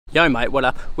Yo mate, what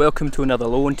up? Welcome to another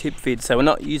lawn tip vid. So we're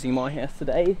not using my house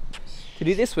today to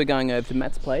do this. We're going over to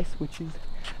Matt's place, which is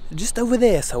just over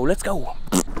there. So let's go.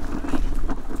 Oh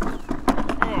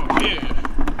yeah.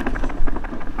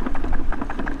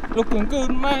 Looking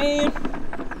good, man.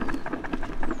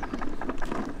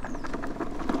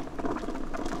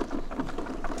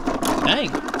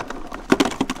 Dang.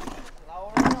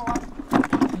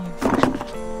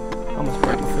 Almost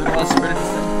broke my fertilizer spreader this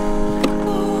thing.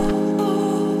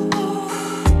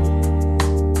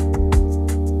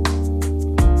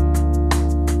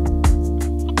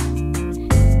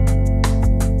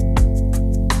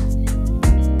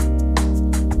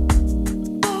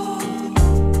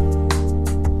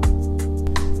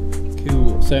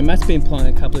 So Matt's been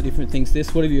applying a couple of different things.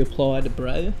 What have you applied,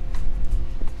 bro?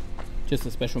 Just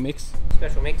a special mix?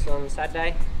 Special mix on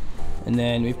Saturday. And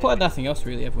then we've applied nothing else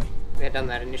really, have we? We had done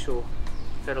that initial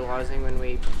fertilising when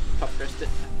we top dressed it.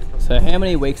 So how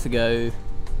many weeks ago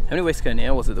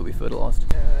now was it that we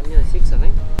fertilised? Nearly 6, I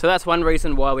think. So that's one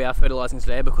reason why we are fertilising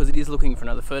today, because it is looking for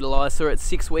another fertiliser. It's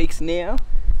 6 weeks now.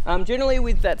 Generally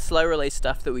with that slow release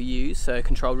stuff that we use, so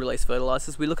controlled release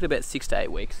fertilisers, we look at about 6 to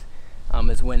 8 weeks.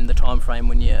 Is when the time frame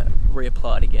when you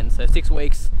reapply it again. So 6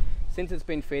 weeks since it's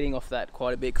been feeding off that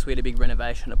quite a bit, because we had a big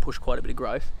renovation. It pushed quite a bit of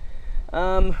growth.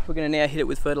 We're going to now hit it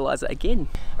with fertiliser again.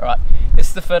 Alright, this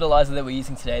is the fertiliser that we're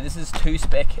using today. This is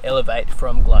 2-spec Elevate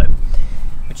from Globe,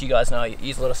 which you guys know I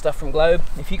use a lot of stuff from Globe.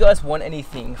 If you guys want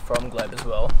anything from Globe as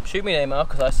well, shoot me an email,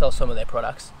 because I sell some of their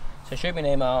products. So shoot me an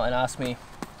email and ask me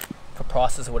for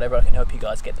prices or whatever. I can help you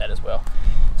guys get that as well.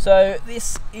 So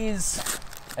this is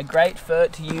a great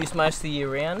fert to use most of the year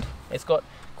round. It's got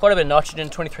quite a bit of nitrogen,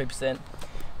 23%,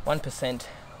 1%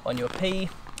 on your P,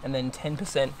 and then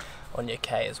 10% on your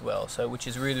K as well. So which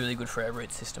is really, really good for our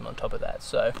root system on top of that.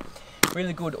 So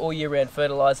really good all year round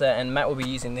fertiliser, and Matt will be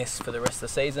using this for the rest of the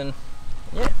season.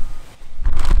 Yeah,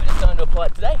 we're just going to apply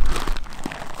it today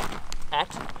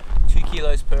at 2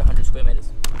 kilos per 100 square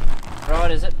metres.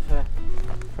 Right, is it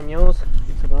from yours?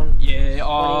 Yeah,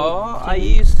 I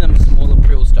used some smaller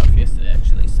prill stuff yesterday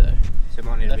actually, so it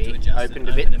might need to be opened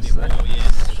a bit more,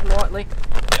 yeah. Slightly.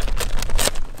 Yeah.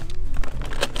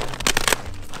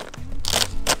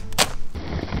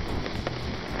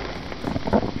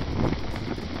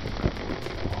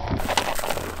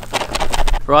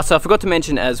 Right, so I forgot to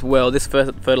mention as well, this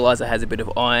fertiliser has a bit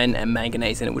of iron and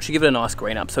manganese in it, which should give it a nice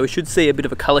green up. So we should see a bit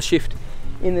of a colour shift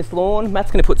in this lawn.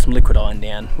 Matt's going to put some liquid iron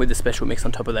down with the special mix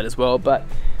on top of that as well, but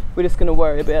we're just going to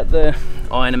worry about the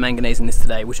iron and manganese in this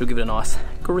today, which will give it a nice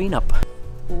green up.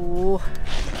 Ooh.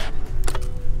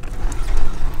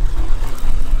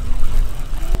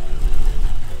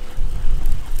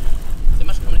 Is there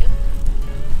much coming in?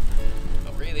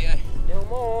 Not really, eh? No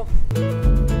more.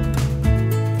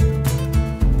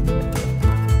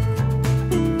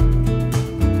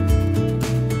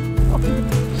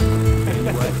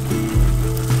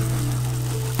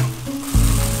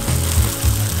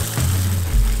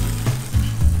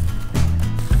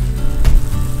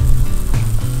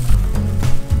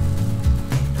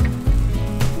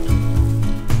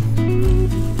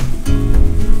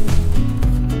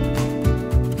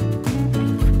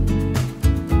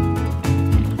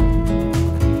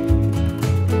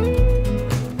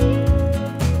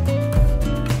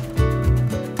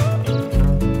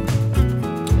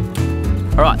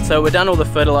 Alright, so we're done all the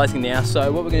fertilising now,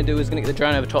 so what we're going to do is going to get the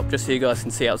drone over top just so you guys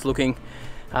can see how it's looking.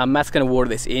 Matt's going to water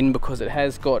this in because it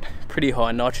has got pretty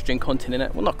high nitrogen content in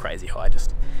it. Well, not crazy high,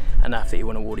 just enough that you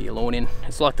want to water your lawn in.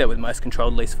 It's like that with most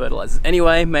controlled release fertilisers.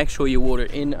 Anyway, make sure you water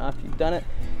it in after you've done it.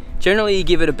 Generally you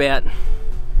give it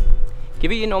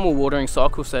your normal watering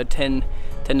cycle, so 10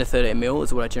 to 13 mil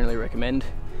is what I generally recommend.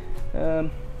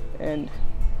 And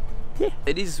yeah,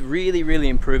 it is really, really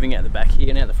improving out the back here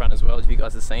and out the front as well, as you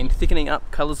guys have seen. Thickening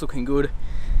up, colours looking good.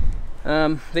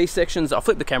 These sections, I'll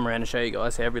flip the camera around and show you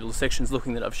guys how every little section's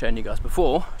looking that I've shown you guys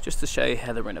before, just to show you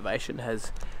how the renovation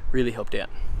has really helped out.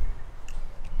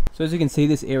 So as you can see,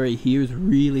 this area here is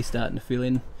really starting to fill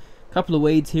in. A couple of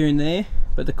weeds here and there,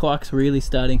 but the kike's really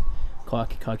starting,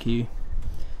 Kikuyu,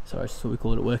 sorry, that's what we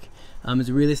call it at work,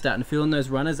 is really starting to fill in. Those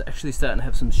runners are actually starting to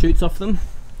have some shoots off them,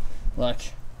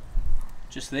 like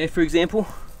just there for example.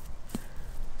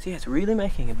 So yeah, it's really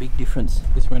making a big difference,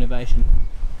 this renovation.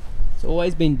 It's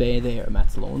always been bare there at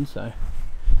Matt's lawn, so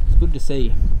it's good to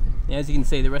see. Now as you can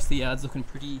see, the rest of the yard's looking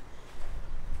pretty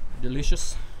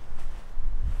delicious.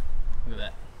 Look at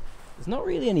that. There's not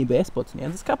really any bare spots now.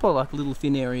 There's a couple of like little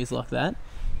thin areas like that,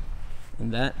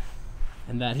 and that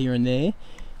here and there.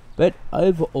 But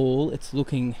overall, it's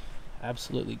looking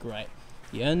absolutely great.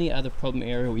 The only other problem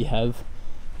area we have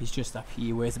is just up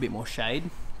here where there's a bit more shade,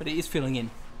 but it is filling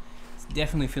in. It's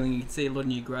definitely feeling, you can see a lot of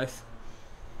new growth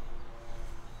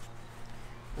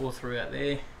all throughout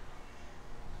there.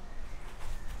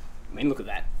 I mean, look at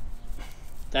that.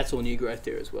 That's all new growth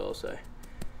there as well, so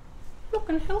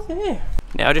looking healthy there.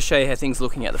 Now I'll just show you how things are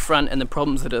looking at the front and the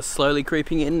problems that are slowly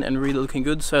creeping in and really looking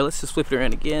good. So let's just flip it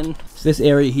around again. So this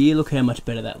area here, look how much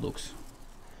better that looks.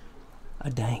 Oh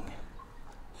dang.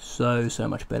 So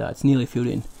much better. It's nearly filled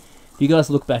in. If you guys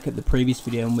look back at the previous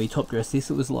video when we top dressed this,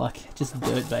 it was like just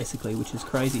dirt basically, which is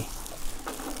crazy.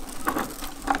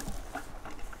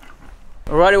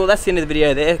 Alrighty, well that's the end of the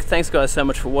video there. Thanks guys so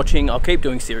much for watching. I'll keep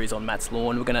doing series on Matt's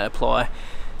lawn. We're going to apply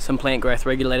some plant growth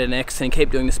regulator next and keep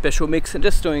doing the special mix and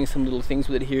just doing some little things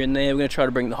with it here and there. We're going to try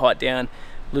to bring the height down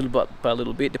a little bit by a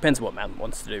little bit. Depends on what Matt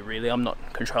wants to do really. I'm not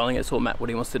controlling it, it's all Matt what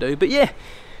he wants to do. But yeah,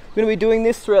 we're going to be doing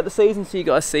this throughout the season so you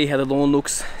guys see how the lawn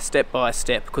looks step by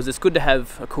step, because it's good to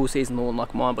have a cool season lawn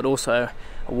like mine but also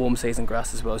a warm season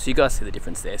grass as well, so you guys see the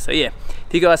difference there. So yeah,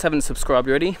 if you guys haven't subscribed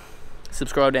already,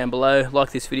 subscribe down below,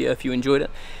 like this video if you enjoyed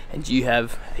it, and you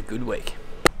have a good week.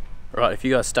 Right, if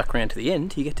you guys stuck around to the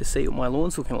end, you get to see what my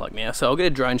lawn's looking like now. So I'll get a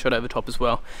drone shot over top as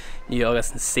well. You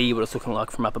guys can see what it's looking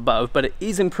like from up above, but it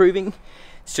is improving.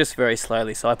 It's just very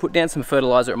slowly. So I put down some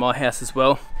fertilizer at my house as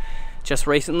well. Just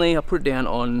recently, I put it down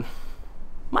on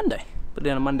Monday.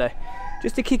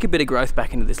 Just to kick a bit of growth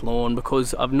back into this lawn,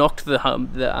 because I've knocked the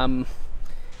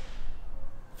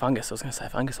fungus. I was going to say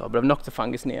fungicide, but I've knocked the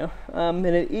fungus now, and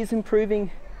it is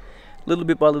improving little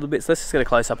bit by little bit. So let's just get a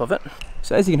close-up of it.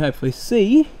 So as you can hopefully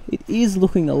see, it is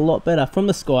looking a lot better. From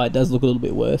the sky it does look a little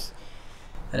bit worse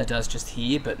than it does just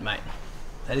here, but mate,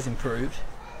 that is improved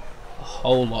a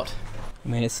whole lot. I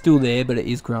mean, it's still there, but it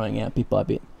is growing out bit by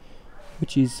bit,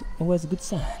 which is always a good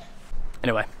sign.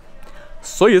 Anyway,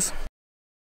 see yous.